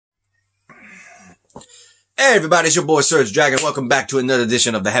Hey everybody, it's your boy Serg Dragon. Welcome back to another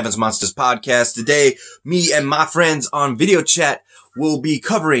edition of the Heavens Monsters podcast. Today, me and my friends on video chat will be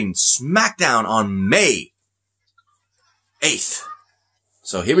covering Smackdown on May 8th.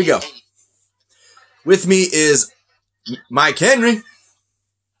 So here we go. With me is Mike Henry.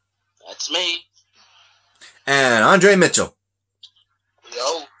 That's me. And Andre Mitchell.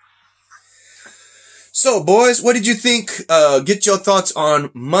 Yo. So boys, what did you think? Get your thoughts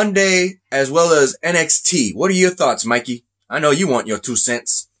on Monday as well as NXT. What are your thoughts, Mikey? I know you want your 2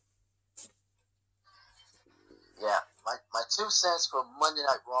 cents. Yeah, my 2 cents for Monday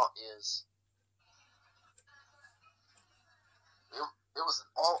Night Raw is it was an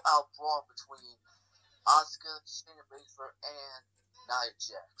all-out brawl between Asuka, Shayna Baszler, and Nia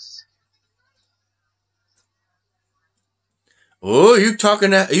Jax. Oh, you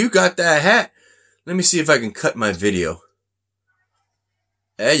talking that? You got that hat? Let me see if I can cut my video.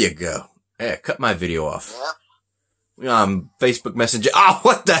 There you go. Yeah, cut my video off. Yeah. Facebook Messenger. Oh,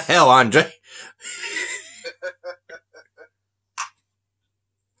 what the hell, Andre?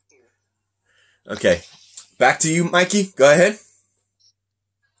 Okay. Back to you, Mikey. Go ahead.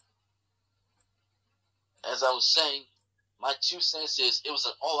 As I was saying, my 2 cents is it was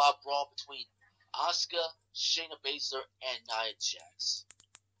an all-out brawl between Asuka, Shayna Baszler, and Nia Jax.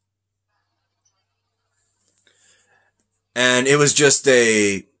 And it was just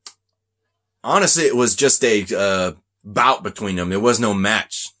honestly, it was just a bout between them. There was no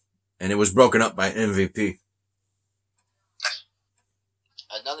match. And it was broken up by MVP.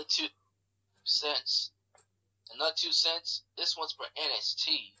 Another 2 cents. This one's for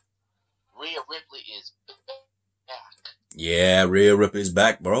NXT. Rhea Ripley is back. Yeah, Rhea Ripley's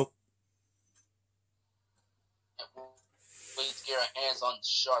back, bro. And please get her hands on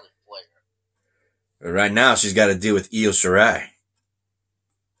Charlotte Flair. Right now, she's got to deal with Io Shirai.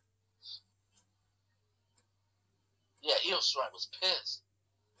 Yeah, Io Shirai was pissed.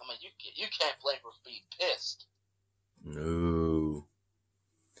 I mean, you can't blame her for being pissed. No.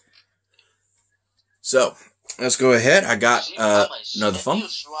 So, let's go ahead. I got another phone. Io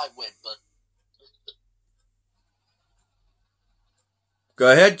Shirai went, but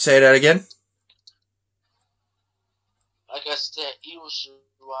go ahead, say that again. like I said, Io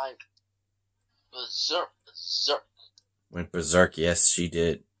Shirai berserk. Went berserk, yes, she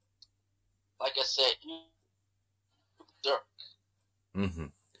did. Like I said, berserk. Mm-hmm.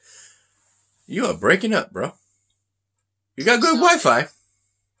 You are breaking up, bro. You got good Wi-Fi.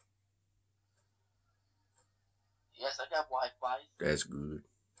 Yes, I got Wi-Fi. That's good.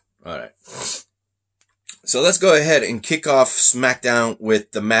 Alright. So let's go ahead and kick off SmackDown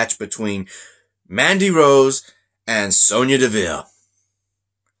with the match between Mandy Rose and Sonya Deville.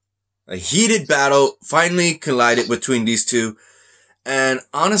 A heated battle finally collided between these two, and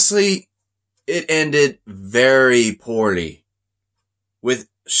honestly, it ended very poorly, with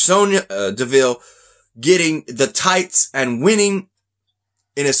Sonya Deville getting the tights and winning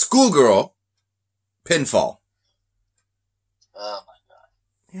in a schoolgirl pinfall. Oh my god.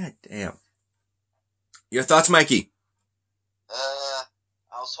 God damn. Your thoughts, Mikey? I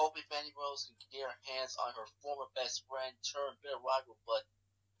was hoping Mandy Rose could get her hands on her former best friend turned bitter rival, but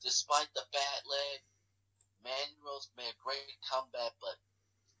despite the bad leg, Mandy Rose made a great comeback, but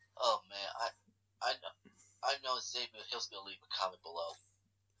oh man, I know Xavier Hill's gonna leave a comment below.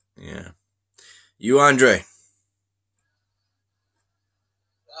 Yeah. You, Andre?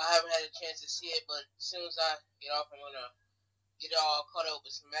 I haven't had a chance to see it, but as soon as I get off, I'm gonna get all caught up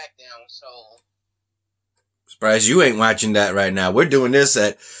with Smackdown. So, Surprised you ain't watching that right now. We're doing this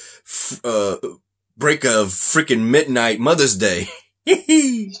at break of freaking midnight Mother's Day.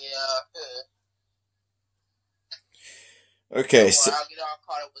 yeah. Okay, So so I'll get all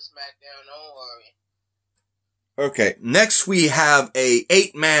caught up with Smackdown. Don't worry. okay. Next, we have a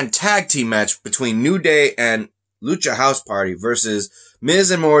 8-man tag team match between New Day and Lucha House Party versus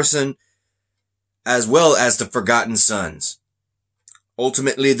Miz and Morrison, as well as the Forgotten Sons.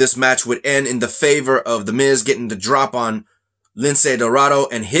 Ultimately, this match would end in the favor of the Miz getting the drop on Lince Dorado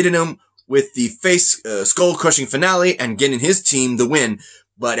and hitting him with the face skull-crushing finale and getting his team the win.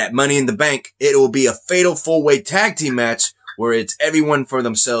 But at Money in the Bank, it will be a fatal 4-way tag team match where it's everyone for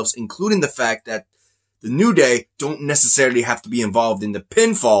themselves, including the fact that the New Day don't necessarily have to be involved in the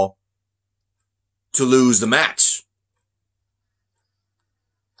pinfall to lose the match.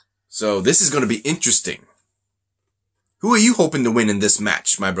 So this is going to be interesting. Who are you hoping to win in this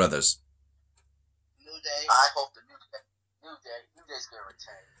match, my brothers? New Day. I hope the New Day's gonna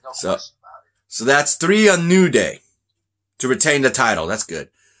retain. No question about it. So that's 3 on New Day to retain the title. That's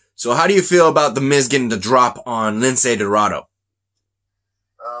good. So how do you feel about The Miz getting the drop on Lince Dorado?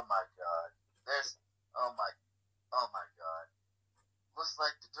 Oh my god. Oh my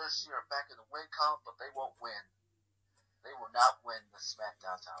see her back in the win count, but they won't win. They will not win the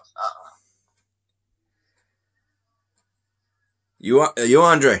Smackdown titles. You,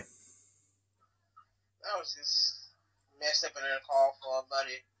 Andre. I was just messed up in a call for a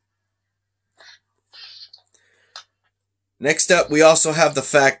buddy. Next up, we also have the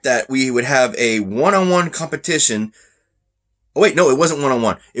fact that we would have a one-on-one competition. Oh, wait, no, it wasn't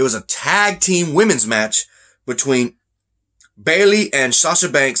one-on-one. It was a tag team women's match between Bayley and Sasha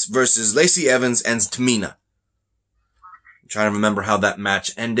Banks versus Lacey Evans and Tamina. I'm trying to remember how that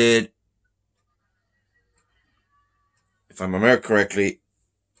match ended. If I remember correctly.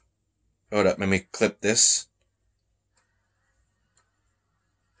 Hold up, let me clip this.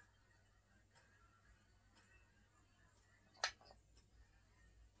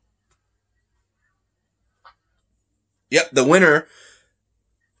 Yep, the winner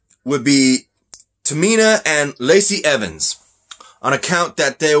would be Tamina and Lacey Evans. On account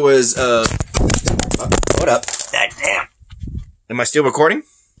that there was, hold up. Damn. Am I still recording?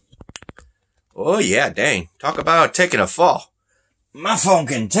 Oh yeah, dang. Talk about taking a fall. My phone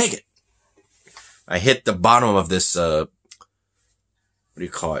can take it. I hit the bottom of this, what do you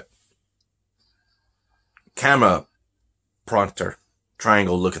call it? Camera prompter.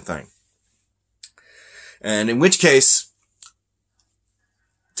 Triangle looking thing. And in which case,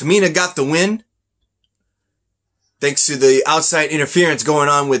 Tamina got the win. Thanks to the outside interference going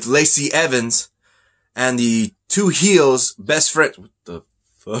on with Lacey Evans and the two heels best friend. What the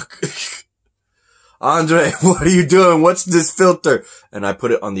fuck? Andre, what are you doing? What's this filter? And I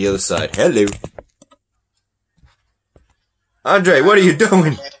put it on the other side. Hello. Andre, what are you doing? I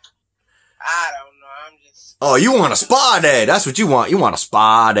don't know. I'm just. Oh, you want a spa day. That's what you want. You want a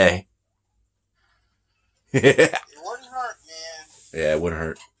spa day. It wouldn't hurt, man. Yeah, it wouldn't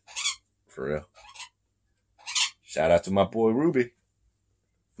hurt. For real. Shout out to my boy Ruby.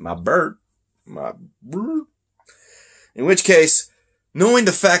 My bird. My bird. In which case, knowing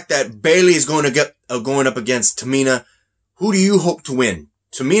the fact that Bayley is going up against Tamina, who do you hope to win?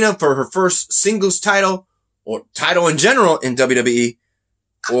 Tamina for her first singles title, or title in general in WWE,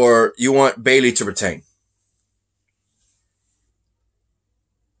 or you want Bayley to retain?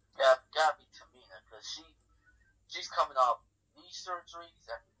 Gotta be Tamina, because she's coming off knee surgeries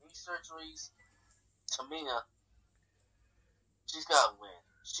after knee surgeries. Tamina, she's gotta win.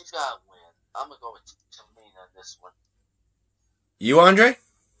 She's gotta win. I'm gonna go with Tamina in this one. You, Andre?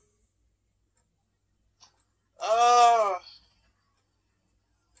 I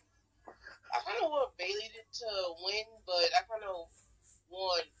kind of want Bayley to win, but I kind of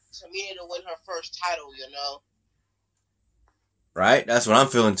want Tamina to win her first title, you know? Right? That's what I'm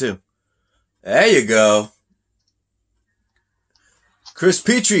feeling too. There you go. Chris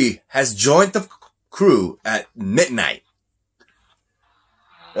Petrie has joined the crew at midnight.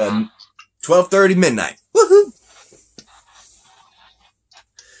 12:30 midnight. Woohoo!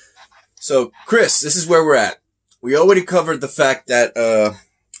 So, Chris, this is where we're at. We already covered the fact that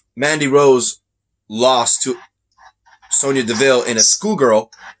Mandy Rose lost to Sonya Deville in a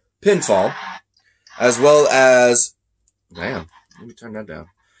schoolgirl pinfall, as well as... Damn, let me turn that down.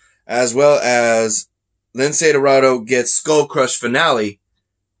 As well as Lindsay Dorado gets Skull Crush finale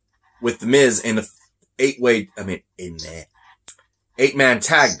with The Miz in a 8-man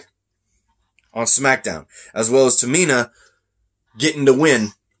tag on Smackdown, as well as Tamina getting the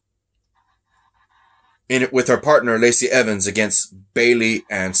win in it with her partner Lacey Evans against Bayley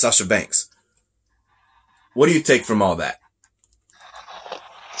and Sasha Banks. What do you take from all that?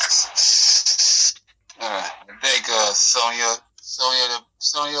 I think Sonya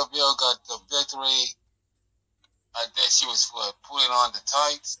Deville got the victory. I think she was putting on the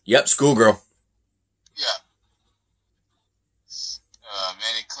tights. Yep, schoolgirl. Yeah.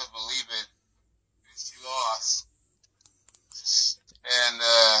 Man, he couldn't believe it. She lost. And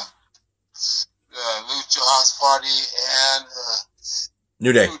Lucha House Party and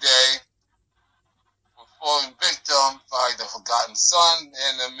New Day were falling victim by the Forgotten Son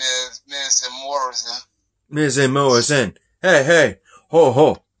and the Miz and Morrison. Miz and Morrison. Hey, ho,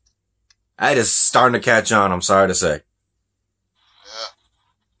 ho. I just starting to catch on, I'm sorry to say. Yeah.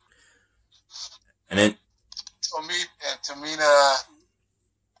 And then Tamina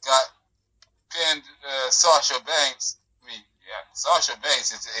got pinned Sasha Banks. Sasha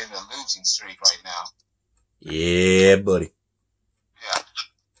Banks is in a losing streak right now. Yeah, buddy. Yeah.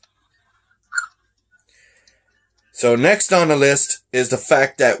 So next on the list is the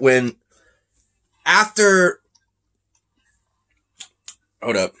fact that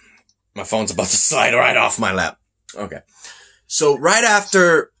hold up. My phone's about to slide right off my lap. Okay. So right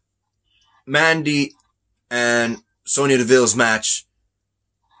after Mandy and Sonya Deville's match,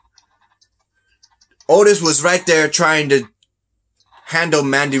 Otis was right there trying to handle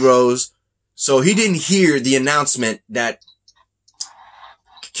Mandy Rose, so he didn't hear the announcement that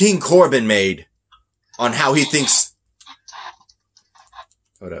King Corbin made on how he thinks.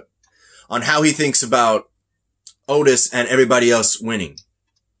 Hold up. On how he thinks about Otis and everybody else winning.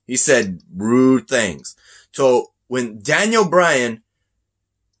 He said rude things. So when Daniel Bryan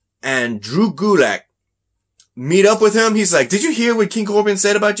and Drew Gulak meet up with him, he's like, did you hear what King Corbin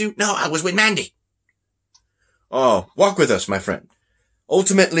said about you? No, I was with Mandy. Oh, walk with us, my friend.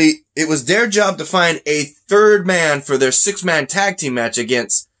 Ultimately, it was their job to find a third man for their 6-man tag team match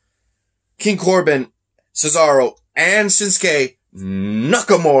against King Corbin, Cesaro, and Shinsuke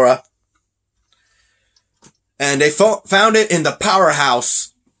Nakamura. And they found it in the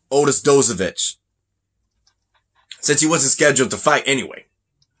powerhouse, Otis Dozovich. Since he wasn't scheduled to fight anyway.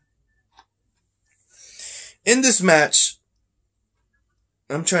 In this match,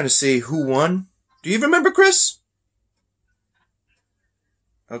 I'm trying to see who won. Do you remember, Chris?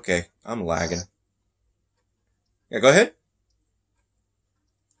 Okay, I'm lagging. Yeah, go ahead.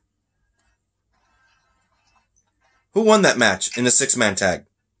 Who won that match in the 6-man tag?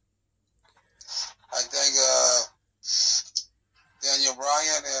 I think Daniel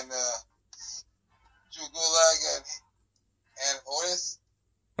Bryan and Drew Gulak and Otis.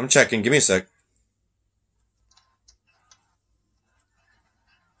 I'm checking. Give me a sec.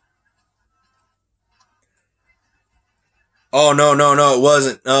 Oh, no, it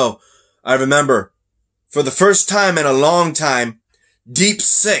wasn't. Oh, I remember. For the first time in a long time, Deep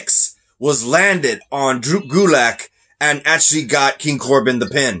 6 was landed on Drew Gulak and actually got King Corbin the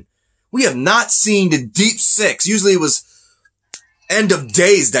pin. We have not seen the Deep 6. Usually it was End of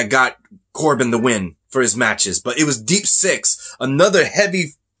Days that got Corbin the win for his matches, but it was Deep 6, another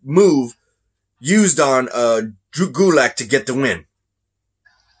heavy move used on Drew Gulak to get the win.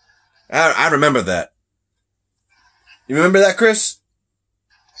 I remember that. You remember that, Chris?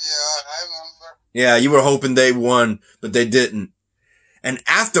 Yeah, I remember. Yeah, you were hoping they won, but they didn't. And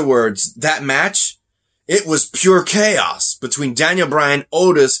afterwards, that match, it was pure chaos between Daniel Bryan,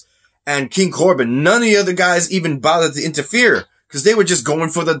 Otis, and King Corbin. None of the other guys even bothered to interfere because they were just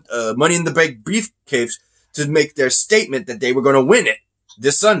going for the Money in the Bank briefcase to make their statement that they were going to win it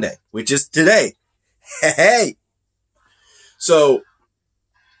this Sunday, which is today. Hey! So,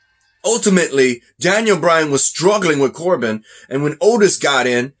 ultimately, Daniel Bryan was struggling with Corbin, and when Otis got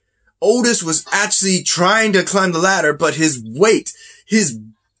in, Otis was actually trying to climb the ladder, but his weight, his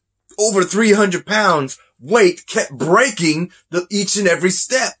over 300 pounds weight kept breaking each and every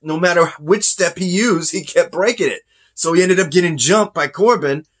step. No matter which step he used, he kept breaking it. So he ended up getting jumped by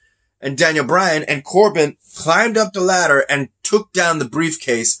Corbin and Daniel Bryan, and Corbin climbed up the ladder and took down the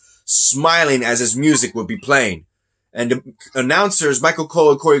briefcase, smiling as his music would be playing. And the announcers, Michael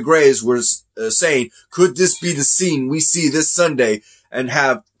Cole and Corey Graves, were saying, could this be the scene we see this Sunday and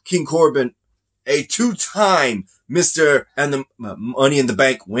have King Corbin a 2-time Mr. and the Money in the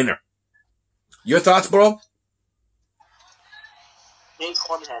Bank winner? Your thoughts, bro? King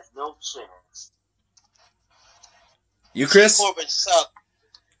Corbin has no chance. You, Chris? King Corbin sucked.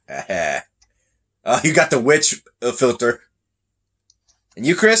 Oh, you got the witch filter. And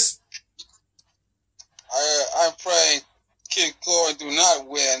you, Chris? I'm praying King Corbin do not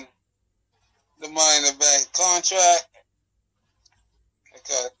win the Money in the Bank contract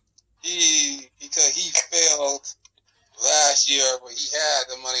because he failed last year, but he had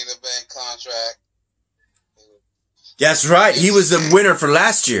the Money in the Bank contract. That's right. He was the winner for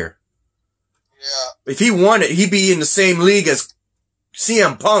last year. Yeah. If he won it, he'd be in the same league as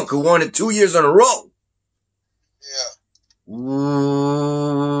CM Punk, who won it 2 years in a row. Yeah.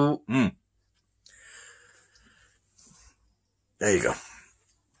 Ooh. There you go.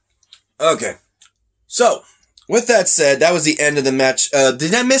 Okay. So, with that said, that was the end of the match.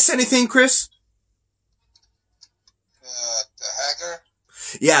 Did I miss anything, Chris? The hacker?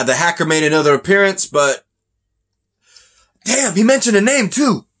 Yeah, the hacker made another appearance, but damn, he mentioned a name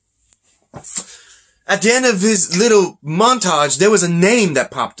too. At the end of his little montage, there was a name that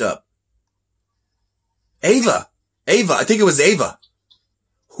popped up. Ava. I think it was Ava.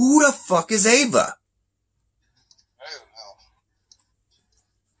 Who the fuck is Ava? I don't know.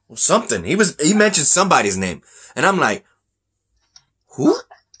 Well, something. He mentioned somebody's name. And I'm like, who?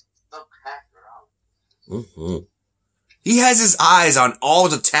 Some hacker out. Mm-hmm. He has his eyes on all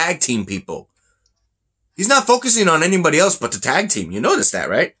the tag team people. He's not focusing on anybody else but the tag team. You notice that,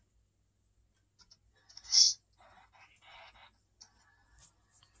 right?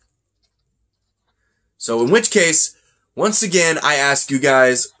 So in which case, once again, I ask you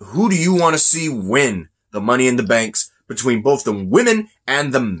guys, who do you want to see win the Money in the Banks between both the women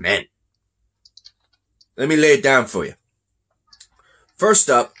and the men? Let me lay it down for you. First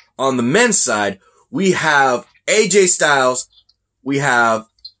up, on the men's side, we have AJ Styles, we have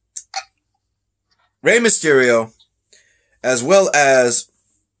Rey Mysterio, as well as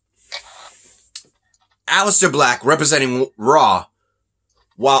Aleister Black representing Raw.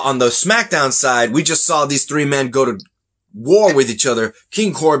 While on the SmackDown side, we just saw these three men go to war with each other.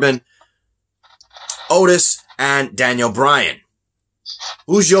 King Corbin, Otis, and Daniel Bryan.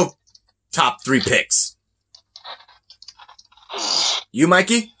 Who's your top three picks? You,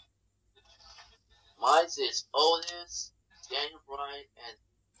 Mikey? Mine is Otis, Daniel Bryan, and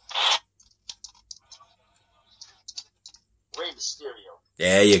Rey Mysterio.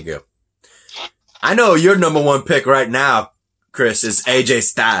 There you go. I know your number one pick right now, Chris, is AJ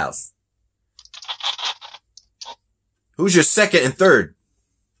Styles. Who's your second and third?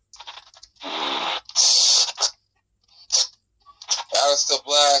 Aleister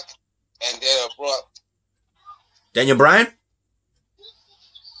Black and Daniel Brooke. Daniel Bryan?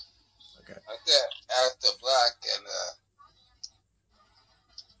 Okay. I said Aleister Black and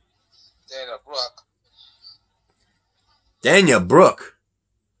Daniel Brooke. Daniel Brooke.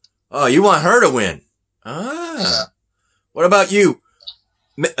 Oh, you want her to win. Ah. Yeah. What about you,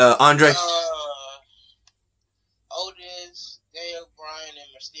 Andre? Otis, Daniel Bryan, and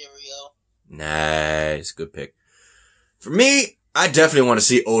Mysterio. Nice. Good pick. For me, I definitely want to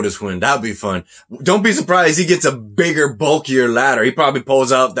see Otis win. That would be fun. Don't be surprised he gets a bigger, bulkier ladder. He probably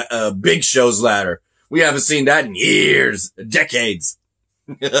pulls out the Big Show's ladder. We haven't seen that in years, decades.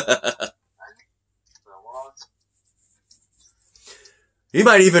 He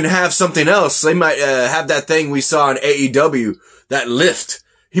might even have something else. They might have that thing we saw in AEW, that lift.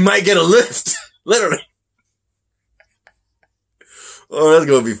 He might get a lift. Literally. Oh, that's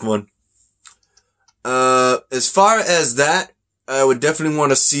going to be fun. As far as that, I would definitely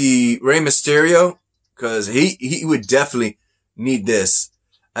want to see Rey Mysterio, because he would definitely need this,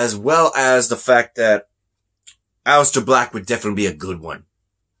 as well as the fact that Aleister Black would definitely be a good one.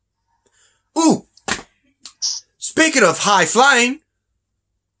 Ooh! Speaking of high flying,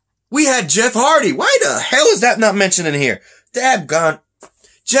 we had Jeff Hardy. Why the hell is that not mentioned in here? Dabgone.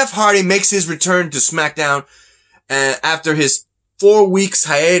 Jeff Hardy makes his return to SmackDown after his 4 weeks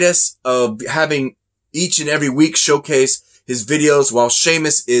hiatus of having each and every week showcase his videos, while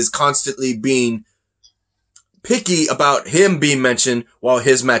Sheamus is constantly being picky about him being mentioned while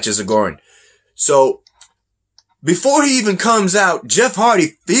his matches are going. So, before he even comes out, Jeff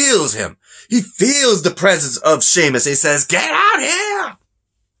Hardy feels him. He feels the presence of Sheamus. He says, "Get out here!"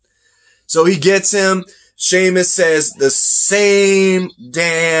 So he gets him. Sheamus says the same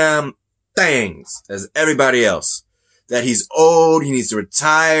damn things as everybody else. That he's old, he needs to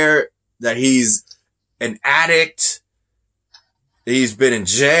retire, that he's an addict, he's been in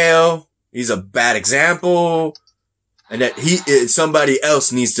jail, he's a bad example, and that somebody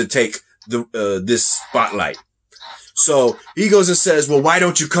else needs to take this spotlight. So he goes and says, "Well, why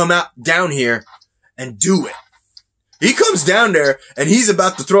don't you come down here and do it?" He comes down there and he's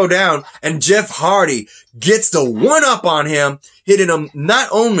about to throw down, and Jeff Hardy gets the one up on him, hitting him not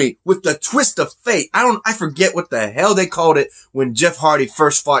only with the twist of fate. I forget what the hell they called it when Jeff Hardy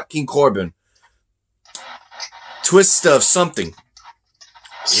first fought King Corbin. Twist of something.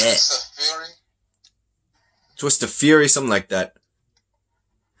 Yeah. Twist of Fury. Twist of Fury, something like that.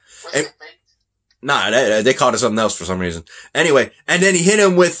 They called it something else for some reason. Anyway, and then he hit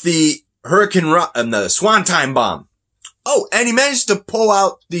him with the the Swanton Bomb. Oh, and he managed to pull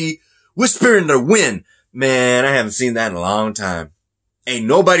out the Whisper in the Wind. Man, I haven't seen that in a long time. Ain't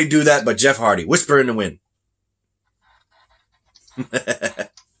nobody do that but Jeff Hardy. Whisper in the Wind.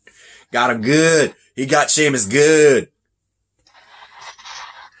 Got him good. He got Sheamus good.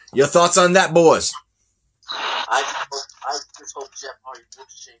 Your thoughts on that, boys? I just hope Jeff Hardy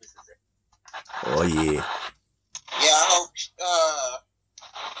whoops Sheamus' ass. Oh, yeah. Yeah,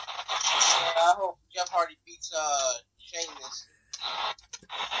 I hope Jeff Hardy beats Sheamus.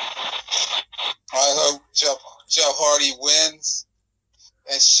 I hope Jeff Hardy wins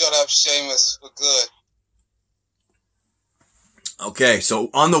and shut up Sheamus for good. Okay, so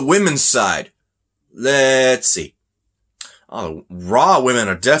on the women's side, let's see. Oh, the Raw women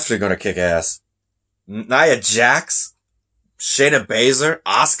are definitely going to kick ass. Nia Jax, Shayna Baszler,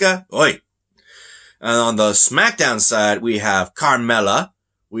 Asuka, oi. And on the SmackDown side, we have Carmella,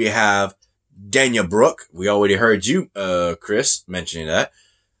 we have Daniel Brooke. We already heard you, Chris, mentioning that.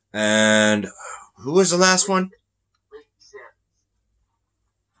 And who was the last one?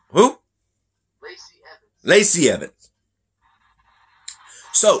 Who? Lacey Evans.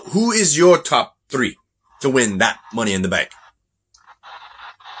 So, who is your top three to win that Money in the Bank?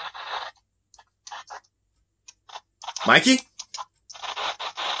 Mikey?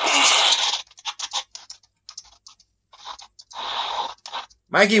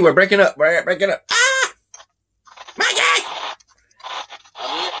 Mikey, we're breaking up. We're breaking up. Ah! Mikey!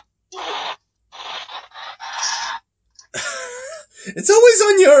 It's always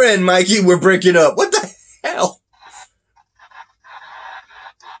on your end, Mikey. We're breaking up. What the hell?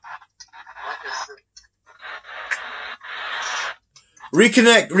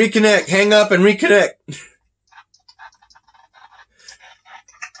 Reconnect. Hang up and reconnect.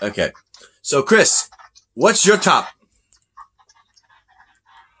 Okay. So, Chris, what's your top?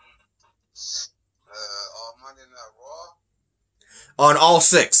 On Monday Night Raw? On all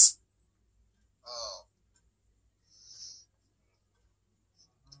 6.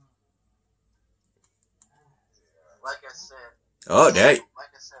 Like I said. Oh, dang.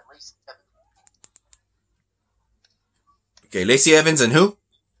 Like I said, Lacey Evans. Okay, Lacey Evans and who?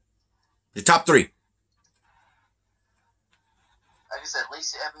 The top 3. Like I said,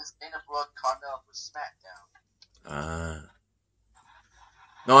 Lacey Evans, Dana Brooke, Carmella for SmackDown.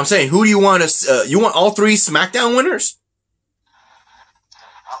 No, I'm saying, who do you want to? You want all 3 SmackDown winners?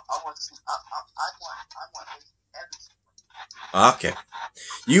 I want Lacey Evans. Okay.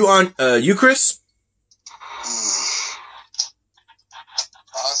 You Chris?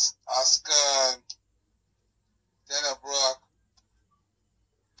 Asuka, Dana Brooke,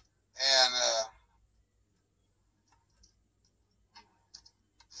 and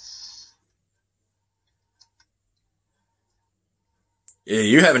Yeah,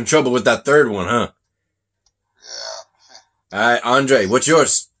 you're having trouble with that third one, huh? yeah. All right, Andre, what's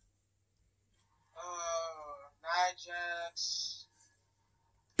yours? Nia Jax,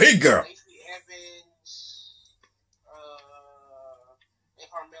 Big girl. Lacey Evans, and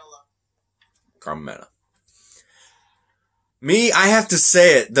Carmella. Carmella. Me, I have to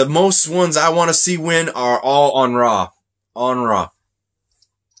say it. The most ones I want to see win are all on Raw. On Raw.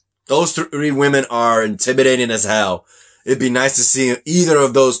 Those 3 women are intimidating as hell. It'd be nice to see either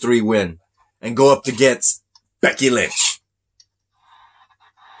of those 3 win and go up against Becky Lynch.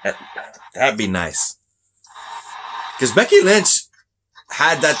 That'd be nice. Because Becky Lynch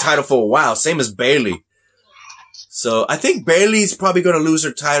had that title for a while, same as Bayley. So I think Bayley's probably going to lose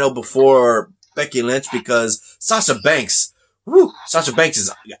her title before Becky Lynch because Sasha Banks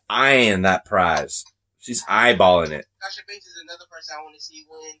is eyeing that prize. She's eyeballing it. Sasha Banks is another person I want to see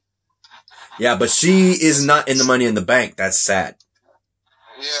win. Yeah, but she is not in the Money in the Bank. That's sad.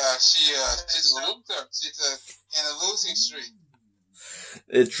 Yeah, she's a loser. She's in a losing streak.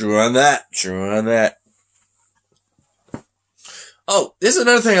 It's true on that. Oh, this is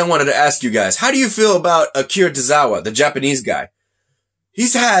another thing I wanted to ask you guys. How do you feel about Akira Tozawa, the Japanese guy?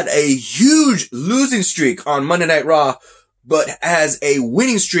 He's had a huge losing streak on Monday Night Raw, but has a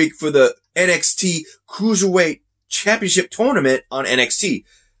winning streak for the NXT Cruiserweight Championship Tournament on NXT.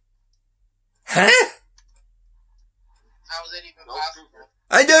 Huh? How is that even possible?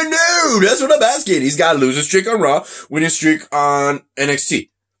 I don't know. That's what I'm asking. He's got a losing streak on Raw, winning streak on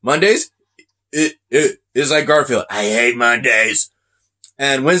NXT. Mondays, it is like Garfield. I hate Mondays.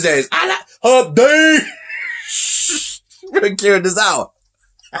 And Wednesdays, I like Hump Day. We're Akira Tozawa.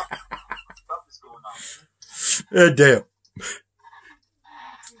 Damn.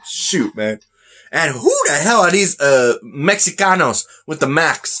 Shoot, man. And who the hell are these Mexicanos with the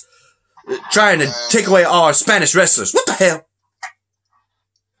Max trying to take away all our Spanish wrestlers? What the hell?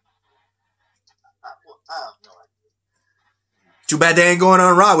 Too bad they ain't going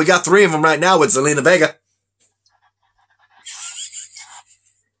on Raw. We got 3 of them right now with Zelina Vega.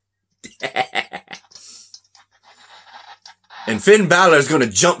 And Finn Balor is going to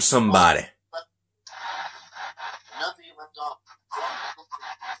jump somebody.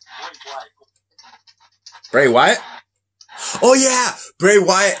 Bray Wyatt? Oh yeah! Bray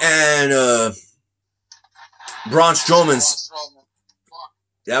Wyatt and Braun Strowman's.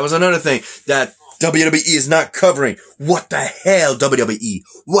 That was another thing that WWE is not covering. What the hell, WWE?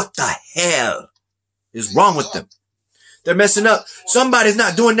 What the hell is wrong with them? They're messing up. Somebody's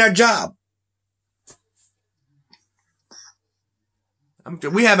not doing their job.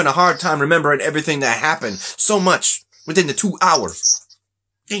 We're having a hard time remembering everything that happened so much within the 2 hours.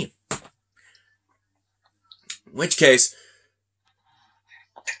 Damn. In which case,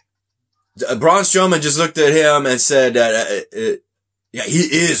 Braun Strowman just looked at him and said that, yeah, he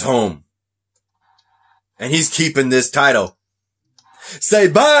is home. And he's keeping this title. Say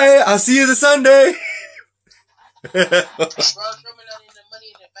bye. I'll see you this Sunday.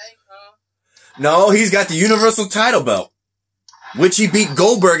 No, he's got the Universal title belt, which he beat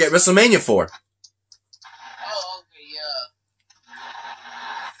Goldberg at WrestleMania for. Oh,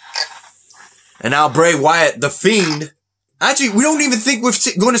 okay, And now Bray Wyatt, the Fiend. Actually, we don't even think we're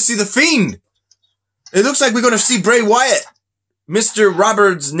going to see the Fiend. It looks like we're going to see Bray Wyatt, Mr.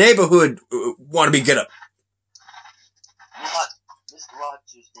 Roberts' neighborhood wannabe get up. Mr.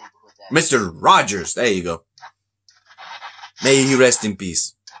 Rogers' neighborhood. Mr. Rogers, there you go. May he rest in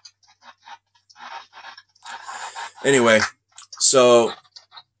peace. Anyway, so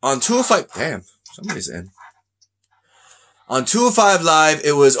on 205, damn, somebody's in. On 205 Live,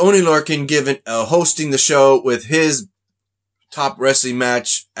 it was Oney Lorcan hosting the show with his top wrestling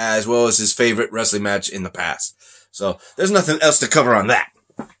match as well as his favorite wrestling match in the past. So there's nothing else to cover on that.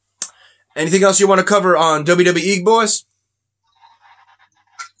 Anything else you want to cover on WWE, boys?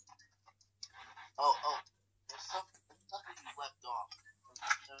 There's something you left off.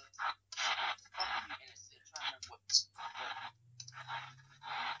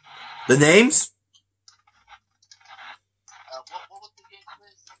 The names? What was the game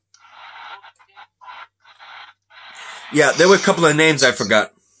list? Yeah, there were a couple of names I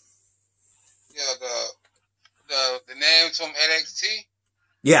forgot. Yeah, the names from NXT.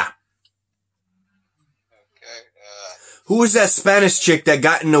 Yeah. Okay. Who was that Spanish chick that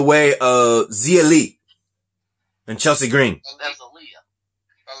got in the way of Zia Lee and Chelsea Green? That was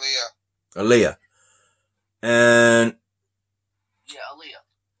Aaliyah. Aaliyah. And Yeah, Aaliyah.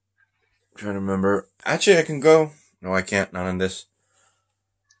 I'm trying to remember. Actually, I can go. No, I can't. Not on this.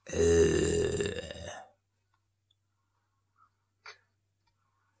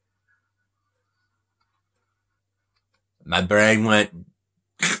 My brain went.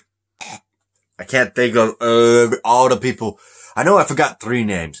 I can't think of all the people. I know I forgot 3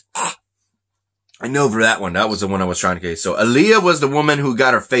 names. I know for that one. That was the one I was trying to get. So Aaliyah was the woman who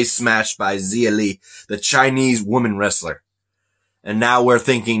got her face smashed by Zia Lee, the Chinese woman wrestler. And now we're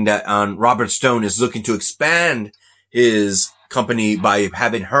thinking that Robert Stone is looking to expand his company by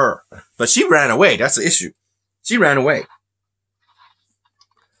having her. But she ran away. That's the issue. She ran away.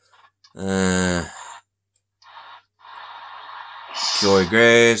 Joy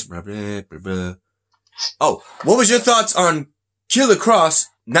Grace. Blah, blah, blah, blah. Oh, what was your thoughts on Killer Cross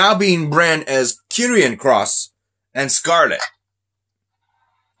now being branded as Kyrian Cross and Scarlet?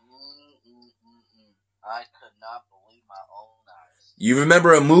 I could not believe my own eyes. You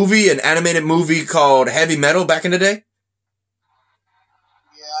remember an animated movie called Heavy Metal back in the day?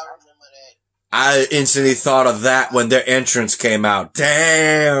 Yeah, I remember that. I instantly thought of that when their entrance came out.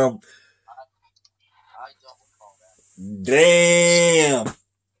 Damn. I don't recall that. Damn.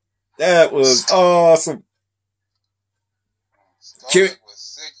 That was awesome. Scarlet was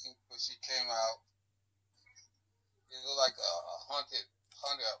sick when she came out. It looked like a haunted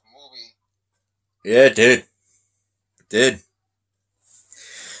movie. Yeah, it did. It did.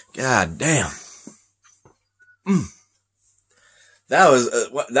 God damn.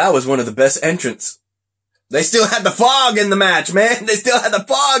 That was one of the best entrants. They still had the fog in the match, man. They still had the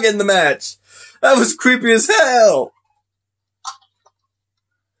fog in the match. That was creepy as hell.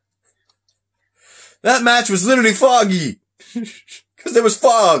 That match was literally foggy. Because there was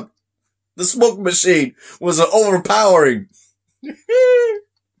fog. The smoke machine was overpowering.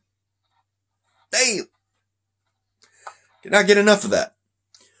 Damn. Cannot get enough of that.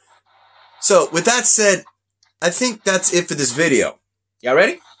 So, with that said, I think that's it for this video. Y'all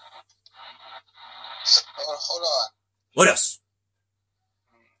ready? Hold on. What else?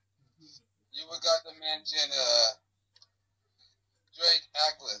 You forgot to mention Drake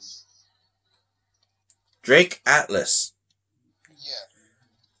Atlas. Drake Atlas. Yeah.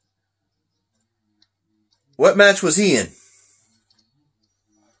 What match was he in?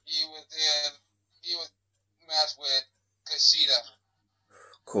 He was matched with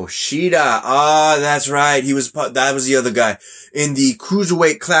Kushida. Ah, that's right. That was the other guy. In the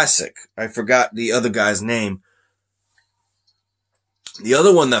Cruiserweight Classic. I forgot the other guy's name. The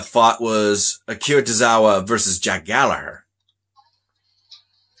other one that fought was Akira Tozawa versus Jack Gallagher.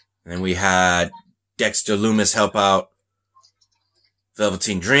 And we had Dexter Lumis help out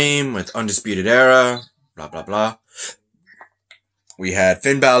Velveteen Dream with Undisputed Era. Blah, blah, blah. We had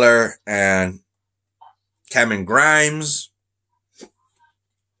Finn Balor and Cameron Grimes.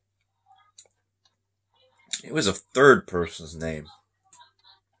 It was a third person's name.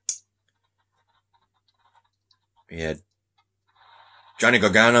 We had Johnny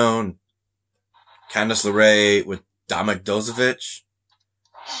Gargano and Candice LeRae with Dominik Dozovic.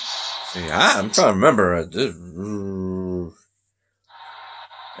 See, I'm trying to remember.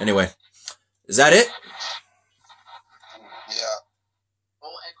 Anyway, is that it? Yeah.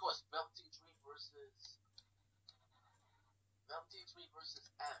 Oh, and of course, Velveteen Dream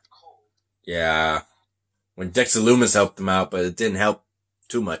versus Adam Cole. Yeah. When Dexter Lumis helped them out, but it didn't help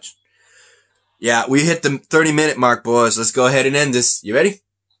too much. Yeah, we hit the 30-minute mark, boys. Let's go ahead and end this. You ready?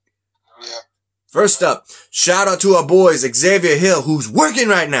 Yeah. First up, shout out to our boys, Xavier Hill, who's working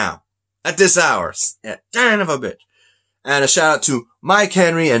right now at this hour. Yeah, son of a bitch. And a shout out to Mike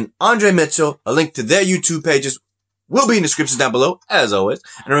Henry and Andre Mitchell. A link to their YouTube pages will be in the description down below, as always.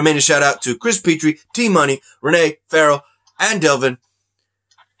 And a remaining shout out to Chris Petrie, T-Money, Renee, Farrell, and Delvin.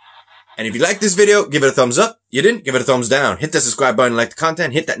 And if you like this video, give it a thumbs up. You didn't? Give it a thumbs down. Hit that subscribe button, like the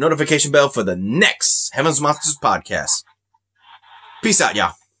content, hit that notification bell for the next Heaven's Monsters podcast. Peace out,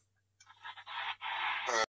 y'all.